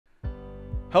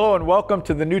Hello and welcome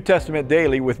to the New Testament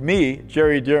Daily with me,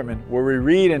 Jerry Dirmann, where we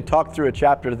read and talk through a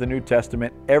chapter of the New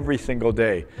Testament every single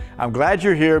day. I'm glad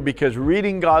you're here because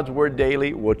reading God's Word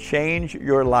daily will change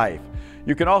your life.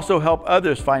 You can also help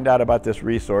others find out about this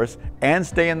resource and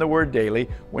stay in the Word daily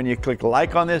when you click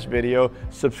like on this video,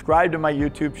 subscribe to my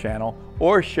YouTube channel,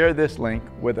 or share this link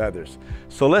with others.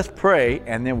 So let's pray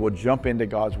and then we'll jump into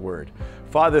God's Word.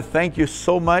 Father, thank you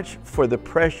so much for the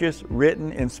precious,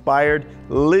 written, inspired,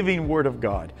 living Word of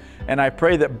God. And I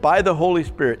pray that by the Holy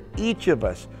Spirit, each of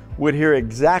us would hear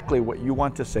exactly what you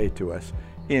want to say to us.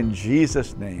 In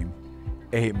Jesus' name,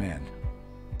 amen.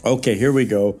 Okay, here we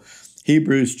go.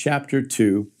 Hebrews chapter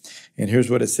 2, and here's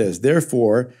what it says.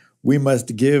 Therefore, we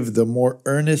must give the more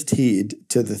earnest heed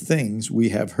to the things we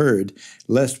have heard,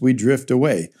 lest we drift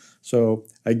away. So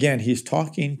again, he's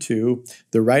talking to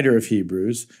the writer of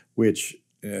Hebrews, which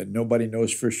nobody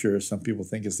knows for sure. Some people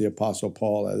think it's the Apostle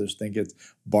Paul. Others think it's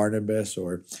Barnabas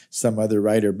or some other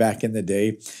writer back in the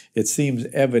day. It seems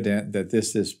evident that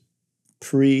this is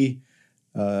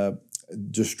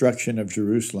pre-destruction of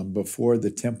Jerusalem, before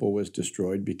the temple was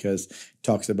destroyed, because it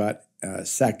talks about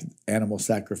animal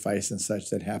sacrifice and such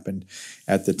that happened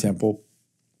at the temple.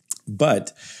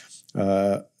 But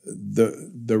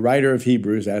the writer of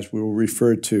Hebrews, as we will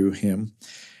refer to him,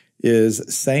 is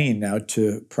saying now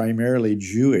to primarily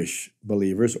Jewish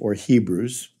believers or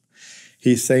Hebrews,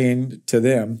 he's saying to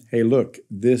them, hey, look,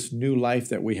 this new life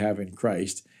that we have in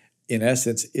Christ, in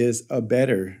essence, is a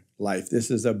better life. This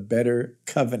is a better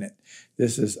covenant.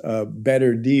 This is a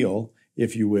better deal,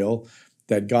 if you will,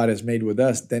 that God has made with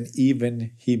us than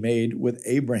even he made with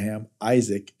Abraham,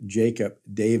 Isaac, Jacob,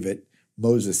 David,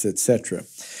 Moses, etc.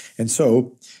 And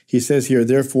so he says here,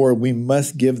 therefore, we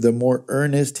must give the more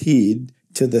earnest heed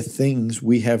to the things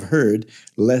we have heard,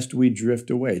 lest we drift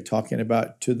away. Talking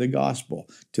about to the gospel,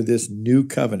 to this new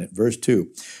covenant. Verse 2,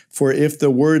 for if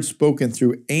the word spoken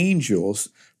through angels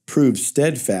proved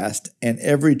steadfast, and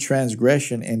every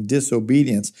transgression and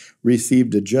disobedience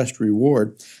received a just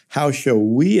reward, how shall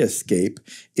we escape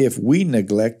if we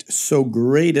neglect so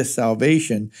great a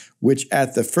salvation, which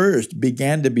at the first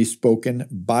began to be spoken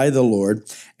by the Lord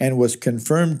and was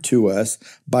confirmed to us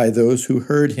by those who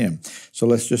heard him? So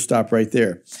let's just stop right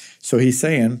there. So he's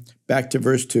saying, back to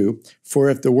verse 2, for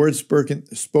if the word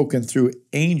spoken through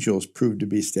angels proved to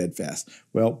be steadfast.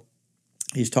 Well,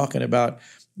 he's talking about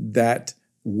that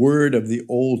word of the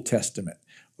Old Testament.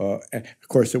 Of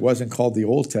course, it wasn't called the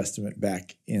Old Testament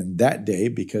back in that day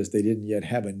because they didn't yet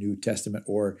have a New Testament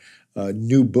or a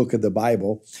new book of the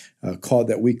Bible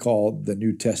that we call the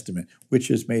New Testament, which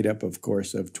is made up, of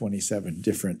course, of 27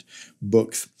 different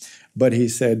books. But he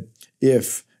said,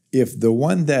 if the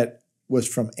one that was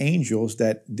from angels,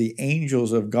 that the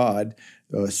angels of God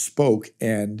spoke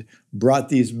and brought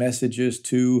these messages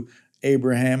to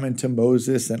Abraham and to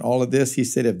Moses and all of this, he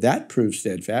said, if that proved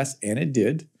steadfast, and it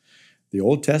did, the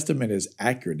Old Testament is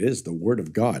accurate. It is the Word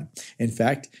of God. In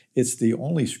fact, it's the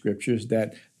only scriptures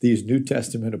that these New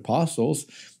Testament apostles,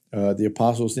 the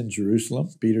apostles in Jerusalem,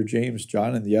 Peter, James,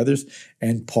 John, and the others,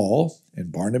 and Paul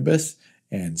and Barnabas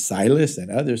and Silas and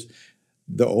others,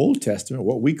 the Old Testament,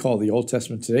 what we call the Old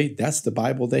Testament today, that's the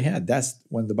Bible they had. That's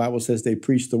when the Bible says they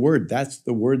preached the Word. That's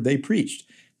the Word they preached,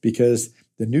 because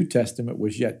the New Testament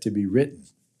was yet to be written.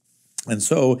 And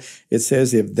so it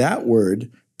says, if that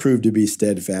word proved to be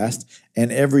steadfast,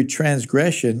 and every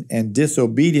transgression and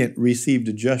disobedient received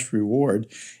a just reward,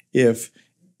 if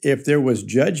there was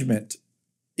judgment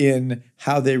in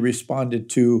how they responded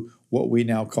to what we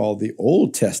now call the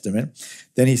Old Testament,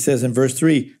 then he says in verse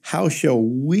 3, how shall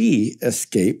we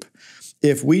escape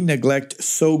if we neglect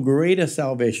so great a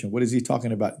salvation? What is he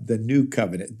talking about? The new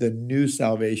covenant, the new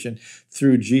salvation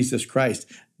through Jesus Christ.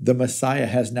 The Messiah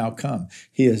has now come.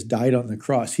 He has died on the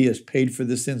cross. He has paid for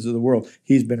the sins of the world.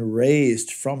 He's been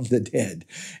raised from the dead.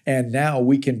 And now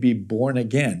we can be born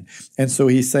again. And so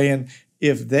he's saying,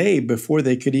 if they, before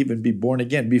they could even be born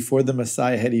again, before the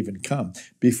Messiah had even come,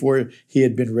 before he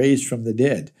had been raised from the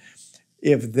dead,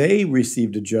 if they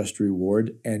received a just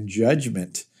reward and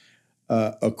judgment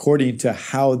according to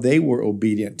how they were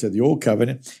obedient to the old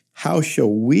covenant, how shall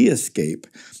we escape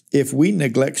if we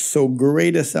neglect so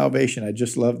great a salvation? I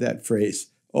just love that phrase.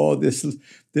 Oh, this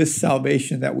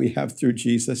salvation that we have through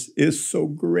Jesus is so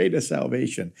great a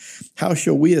salvation. How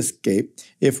shall we escape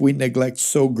if we neglect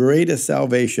so great a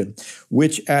salvation,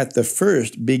 which at the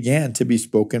first began to be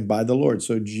spoken by the Lord?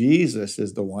 So Jesus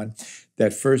is the one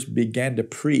that first began to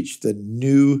preach the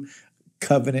new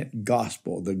covenant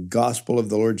gospel, the gospel of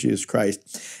the Lord Jesus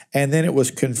Christ. And then it was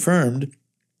confirmed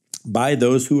by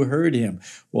those who heard him.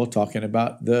 Well, talking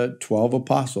about the 12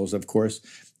 apostles, of course,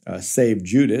 save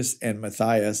Judas and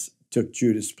Matthias, took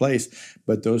Judas' place.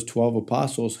 But those 12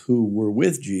 apostles who were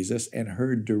with Jesus and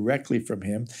heard directly from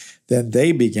him, then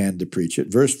they began to preach it.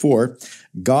 Verse 4,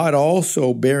 God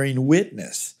also bearing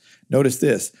witness. Notice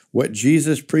this, what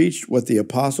Jesus preached, what the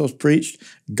apostles preached,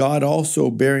 God also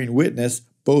bearing witness,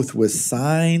 both with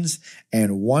signs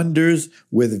and wonders,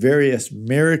 with various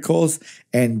miracles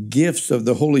and gifts of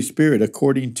the Holy Spirit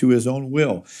according to his own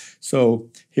will. So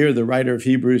here the writer of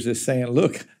Hebrews is saying,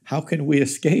 look, how can we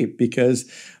escape?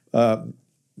 Because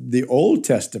the Old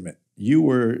Testament,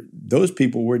 those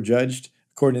people were judged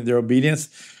according to their obedience.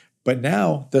 But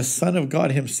now the Son of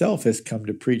God himself has come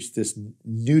to preach this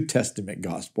New Testament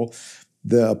gospel.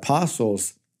 The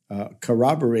apostles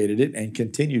corroborated it and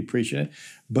continued preaching it.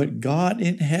 But God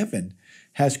in heaven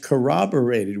has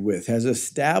has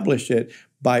established it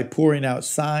by pouring out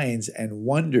signs and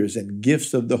wonders and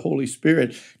gifts of the Holy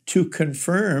Spirit to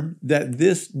confirm that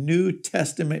this New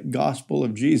Testament gospel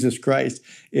of Jesus Christ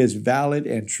is valid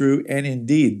and true and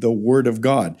indeed the Word of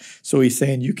God. So he's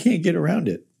saying you can't get around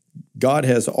it. God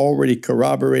has already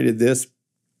corroborated this,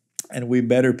 and we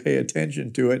better pay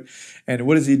attention to it. And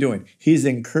what is he doing? He's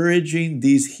encouraging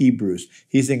these Hebrews.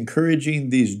 He's encouraging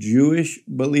these Jewish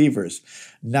believers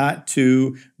not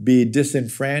to be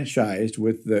disenfranchised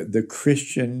with the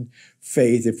Christian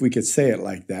faith, if we could say it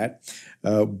like that,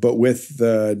 but with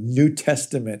the New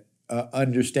Testament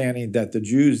understanding that the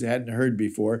Jews hadn't heard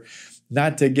before,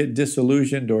 not to get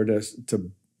disillusioned or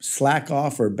to slack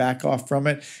off or back off from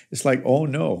it. It's like, oh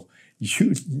no,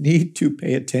 you need to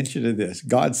pay attention to this.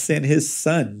 God sent his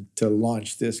Son to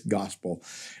launch this gospel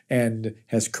and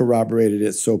has corroborated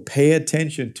it. So pay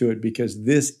attention to it, because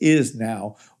this is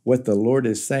now what the Lord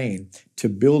is saying to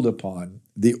build upon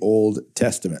the Old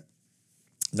Testament.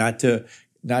 Not to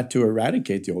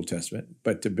eradicate the Old Testament,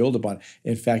 but to build upon it.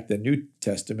 In fact, the New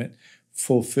Testament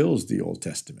fulfills the Old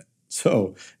Testament.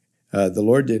 So the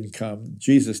Lord didn't come,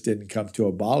 Jesus didn't come to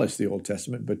abolish the Old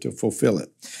Testament, but to fulfill it.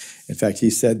 In fact, he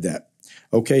said that.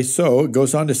 Okay, so it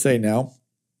goes on to say now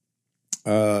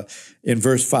in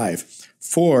verse 5,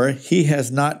 for he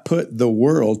has not put the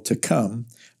world to come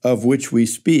of which we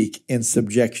speak in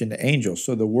subjection to angels.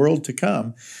 So the world to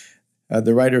come,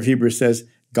 the writer of Hebrews says,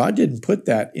 God didn't put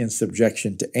that in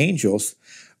subjection to angels,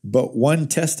 but one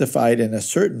testified in a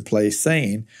certain place,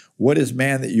 saying, what is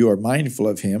man that you are mindful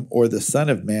of him, or the son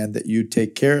of man that you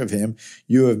take care of him?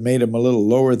 You have made him a little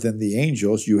lower than the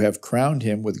angels. You have crowned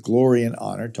him with glory and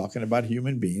honor, talking about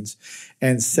human beings,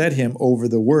 and set him over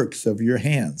the works of your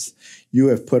hands. You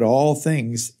have put all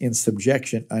things in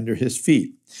subjection under his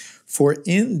feet. For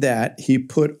in that he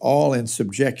put all in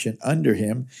subjection under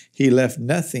him, he left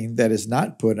nothing that is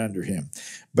not put under him.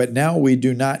 But now we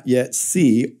do not yet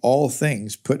see all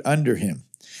things put under him,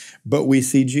 but we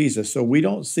see Jesus. So we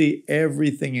don't see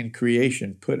everything in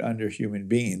creation put under human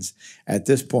beings at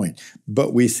this point,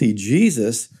 but we see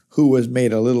Jesus, who was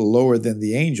made a little lower than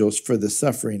the angels for the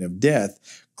suffering of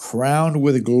death, crowned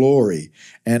with glory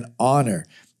and honor,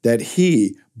 that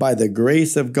he, by the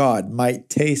grace of God, might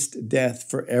taste death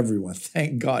for everyone.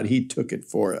 Thank God he took it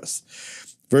for us.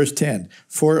 Verse 10,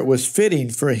 for it was fitting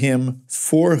for him,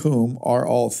 for whom are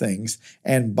all things,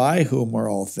 and by whom are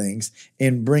all things,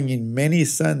 in bringing many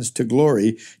sons to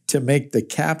glory, to make the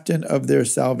captain of their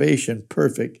salvation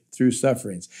perfect through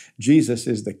sufferings. Jesus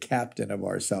is the captain of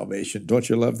our salvation. Don't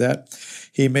you love that?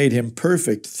 He made him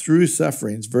perfect through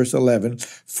sufferings. Verse 11,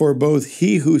 for both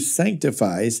he who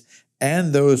sanctifies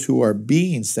and those who are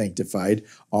being sanctified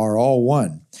are all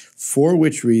one, for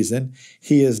which reason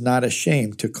he is not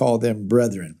ashamed to call them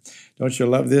brethren. Don't you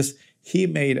love this? He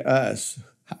made us,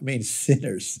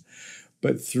 sinners,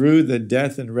 but through the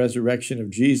death and resurrection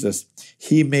of Jesus,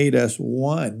 he made us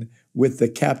one with the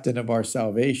captain of our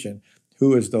salvation,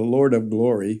 who is the Lord of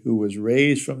glory, who was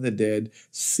raised from the dead,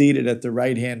 seated at the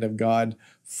right hand of God,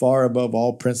 far above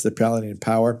all principality and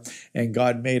power, and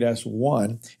God made us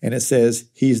one. And it says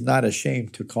he's not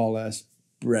ashamed to call us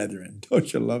brethren.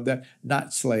 Don't you love that?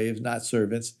 Not slaves, not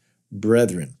servants,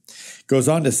 brethren. Goes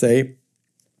on to say,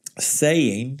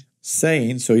 saying,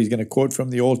 so he's going to quote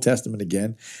from the Old Testament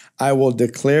again, I will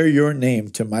declare your name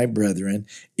to my brethren.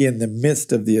 In the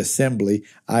midst of the assembly,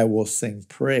 I will sing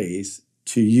praise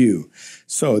to you.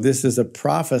 So this is a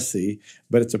prophecy,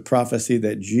 but it's a prophecy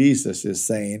that Jesus is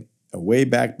saying way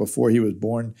back before he was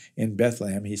born in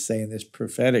Bethlehem. He's saying this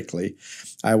prophetically.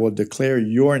 I will declare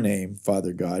your name,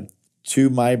 Father God, to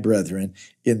my brethren.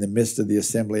 In the midst of the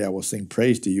assembly, I will sing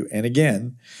praise to you. And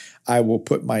again, I will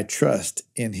put my trust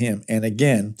in him. And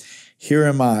again, here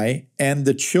am I and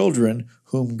the children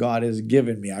whom God has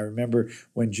given me. I remember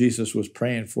when Jesus was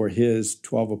praying for his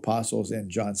 12 apostles in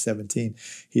John 17,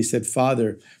 he said,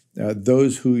 Father,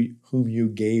 those whom you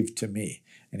gave to me.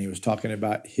 And he was talking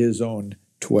about his own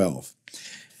 12.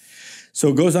 So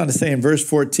it goes on to say in verse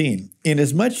 14,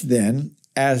 inasmuch then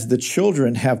as the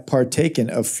children have partaken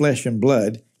of flesh and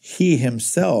blood, he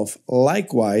himself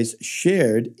likewise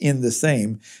shared in the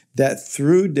same, that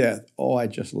through death, oh, I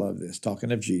just love this,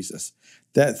 talking of Jesus,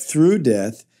 that through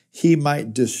death he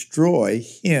might destroy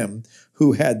him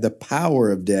who had the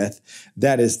power of death,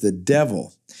 that is the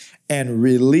devil, and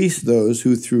release those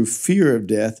who through fear of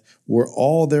death were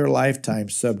all their lifetime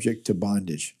subject to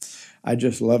bondage. I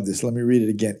just love this. Let me read it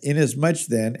again. Inasmuch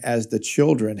then as the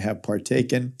children have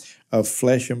partaken of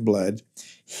flesh and blood,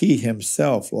 he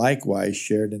himself likewise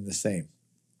shared in the same.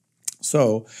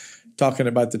 So, talking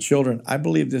about the children, I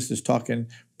believe this is talking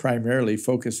primarily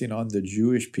focusing on the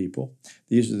Jewish people.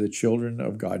 These are the children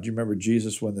of God. You remember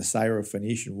Jesus when the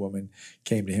Syrophoenician woman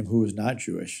came to him who was not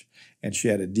Jewish, and she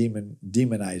had a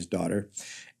demonized daughter,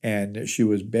 and she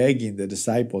was begging the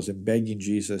disciples and begging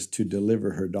Jesus to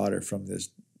deliver her daughter from this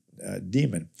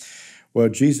demon. Well,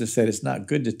 Jesus said it's not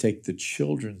good to take the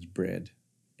children's bread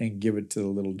and give it to the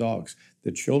little dogs.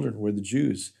 The children were the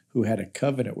Jews who had a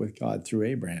covenant with God through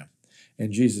Abraham.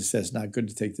 And Jesus says it's not good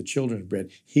to take the children's bread.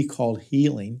 He called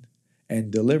healing and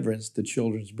deliverance the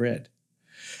children's bread.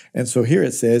 And so here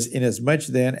it says, inasmuch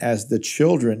then as the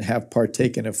children have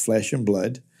partaken of flesh and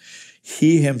blood,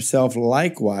 he himself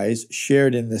likewise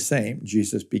shared in the same.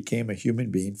 Jesus became a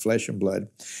human being, flesh and blood,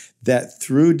 that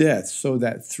through death, so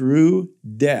that through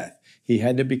death, he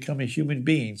had to become a human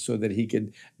being so that he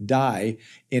could die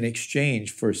in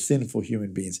exchange for sinful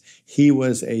human beings. He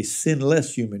was a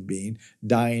sinless human being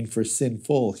dying for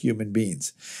sinful human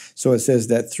beings. So it says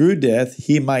that through death,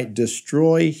 he might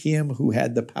destroy him who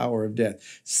had the power of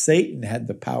death. Satan had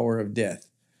the power of death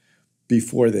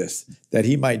before this, that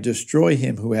he might destroy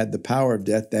him who had the power of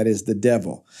death, that is the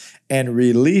devil, and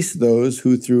release those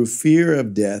who through fear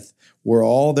of death were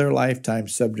all their lifetime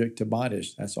subject to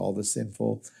bondage. That's all the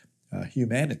sinful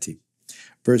humanity.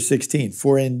 Verse 16,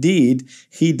 for indeed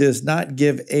he does not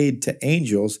give aid to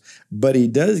angels, but he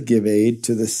does give aid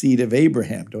to the seed of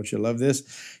Abraham. Don't you love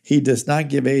this? He does not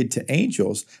give aid to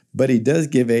angels, but he does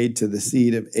give aid to the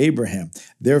seed of Abraham.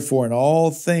 Therefore, in all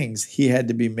things he had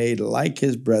to be made like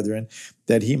his brethren,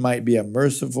 that he might be a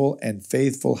merciful and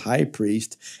faithful high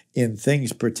priest in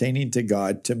things pertaining to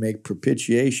God, to make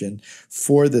propitiation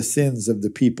for the sins of the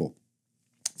people.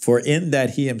 For in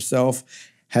that he himself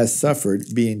has suffered,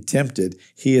 being tempted,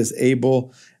 he is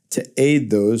able to aid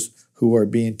those who are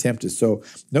being tempted. So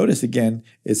notice again,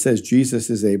 it says Jesus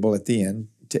is able at the end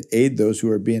to aid those who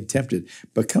are being tempted.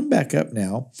 But come back up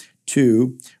now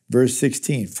to verse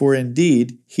 16. For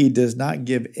indeed, he does not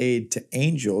give aid to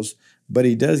angels, but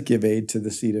he does give aid to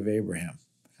the seed of Abraham.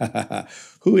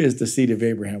 Who is the seed of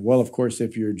Abraham? Well, of course,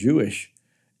 if you're Jewish,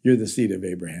 you're the seed of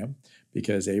Abraham,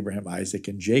 because Abraham, Isaac,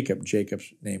 and Jacob,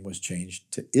 Jacob's name was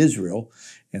changed to Israel.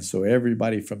 And so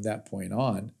everybody from that point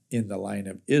on in the line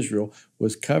of Israel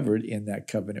was covered in that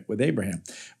covenant with Abraham.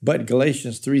 But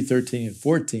Galatians 3:13 and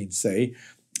 14 say,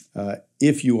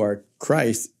 if you are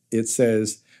Christ, it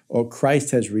says, oh,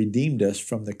 Christ has redeemed us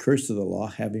from the curse of the law,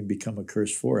 having become a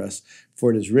curse for us.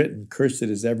 For it is written, cursed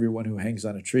is everyone who hangs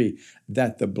on a tree,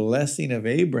 that the blessing of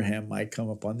Abraham might come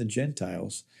upon the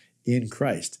Gentiles in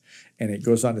Christ. And it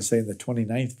goes on to say in the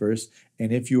 29th verse,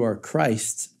 and if you are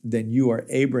Christ's, then you are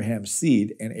Abraham's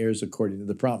seed and heirs according to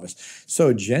the promise.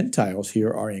 So Gentiles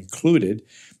here are included.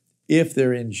 If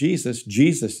they're in Jesus,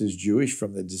 Jesus is Jewish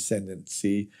from the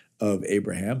descendancy of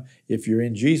Abraham. If you're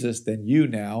in Jesus, then you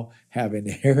now have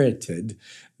inherited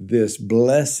this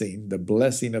blessing, the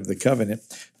blessing of the covenant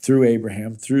through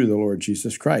Abraham, through the Lord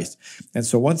Jesus Christ. And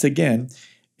so once again,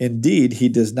 indeed, he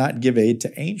does not give aid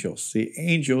to angels. See,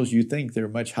 angels, you think they're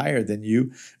much higher than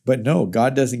you, but no,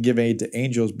 God doesn't give aid to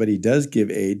angels, but he does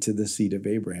give aid to the seed of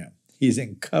Abraham. He's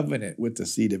in covenant with the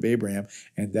seed of Abraham,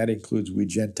 and that includes we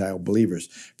Gentile believers.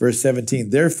 Verse 17,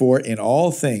 therefore, in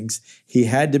all things, he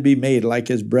had to be made like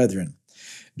his brethren.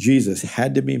 Jesus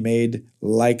had to be made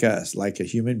like us, like a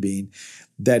human being,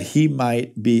 that he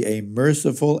might be a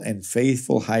merciful and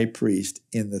faithful high priest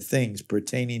in the things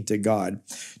pertaining to God,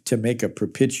 to make a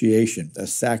propitiation, a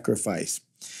sacrifice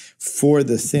for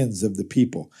the sins of the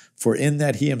people. For in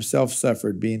that he himself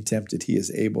suffered, being tempted, he is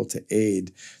able to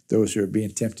aid those who are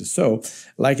being tempted. So,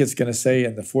 like it's going to say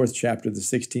in the 4th chapter, the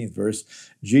 16th verse,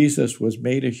 Jesus was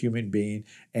made a human being,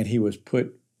 and he was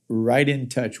put right in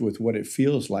touch with what it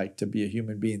feels like to be a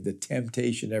human being, the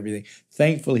temptation, everything.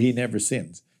 Thankfully, he never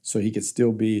sins, so he could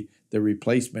still be the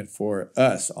replacement for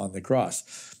us on the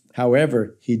cross.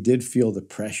 However, he did feel the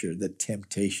pressure, the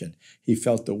temptation. He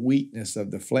felt the weakness of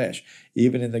the flesh.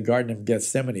 Even in the Garden of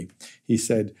Gethsemane, he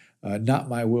said, not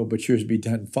my will, but yours be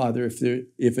done. Father, if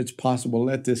it's possible,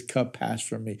 let this cup pass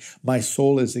from me. My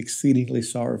soul is exceedingly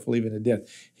sorrowful, even to death.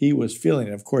 He was feeling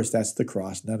it. Of course, that's the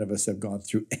cross. None of us have gone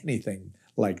through anything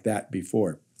like that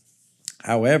before.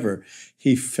 However,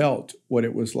 he felt what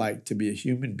it was like to be a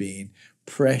human being,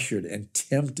 pressured and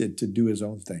tempted to do his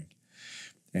own thing.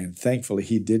 And thankfully,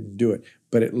 he didn't do it.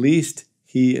 But at least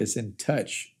he is in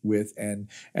touch with, and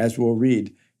as we'll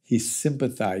read, he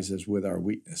sympathizes with our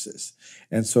weaknesses.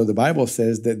 And so the Bible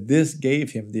says that this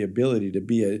gave him the ability to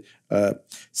be a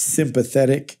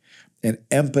sympathetic and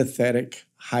empathetic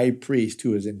high priest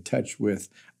who is in touch with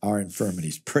our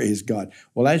infirmities. Praise God.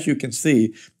 Well, as you can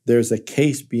see, there's a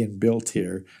case being built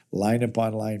here, line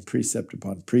upon line, precept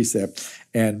upon precept.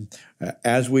 And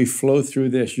as we flow through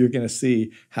this, you're going to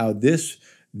see how this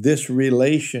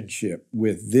relationship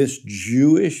with this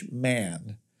Jewish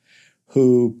man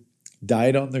who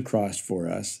died on the cross for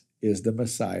us, is the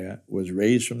Messiah, was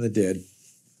raised from the dead.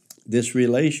 This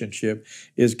relationship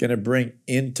is going to bring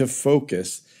into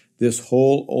focus this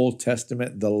whole Old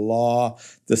Testament, the law,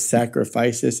 the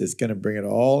sacrifices. It's going to bring it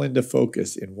all into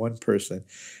focus in one person,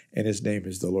 and his name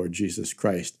is the Lord Jesus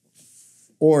Christ.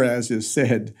 Or as is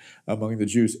said among the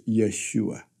Jews,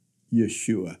 Yeshua.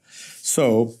 Yeshua.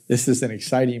 So this is an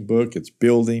exciting book. It's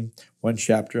building one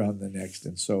chapter on the next.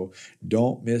 And so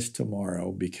don't miss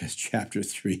tomorrow, because chapter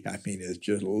 3, is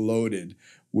just loaded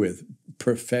with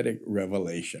prophetic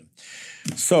revelation.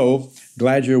 So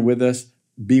glad you're with us.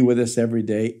 Be with us every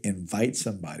day. Invite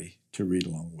somebody to read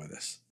along with us.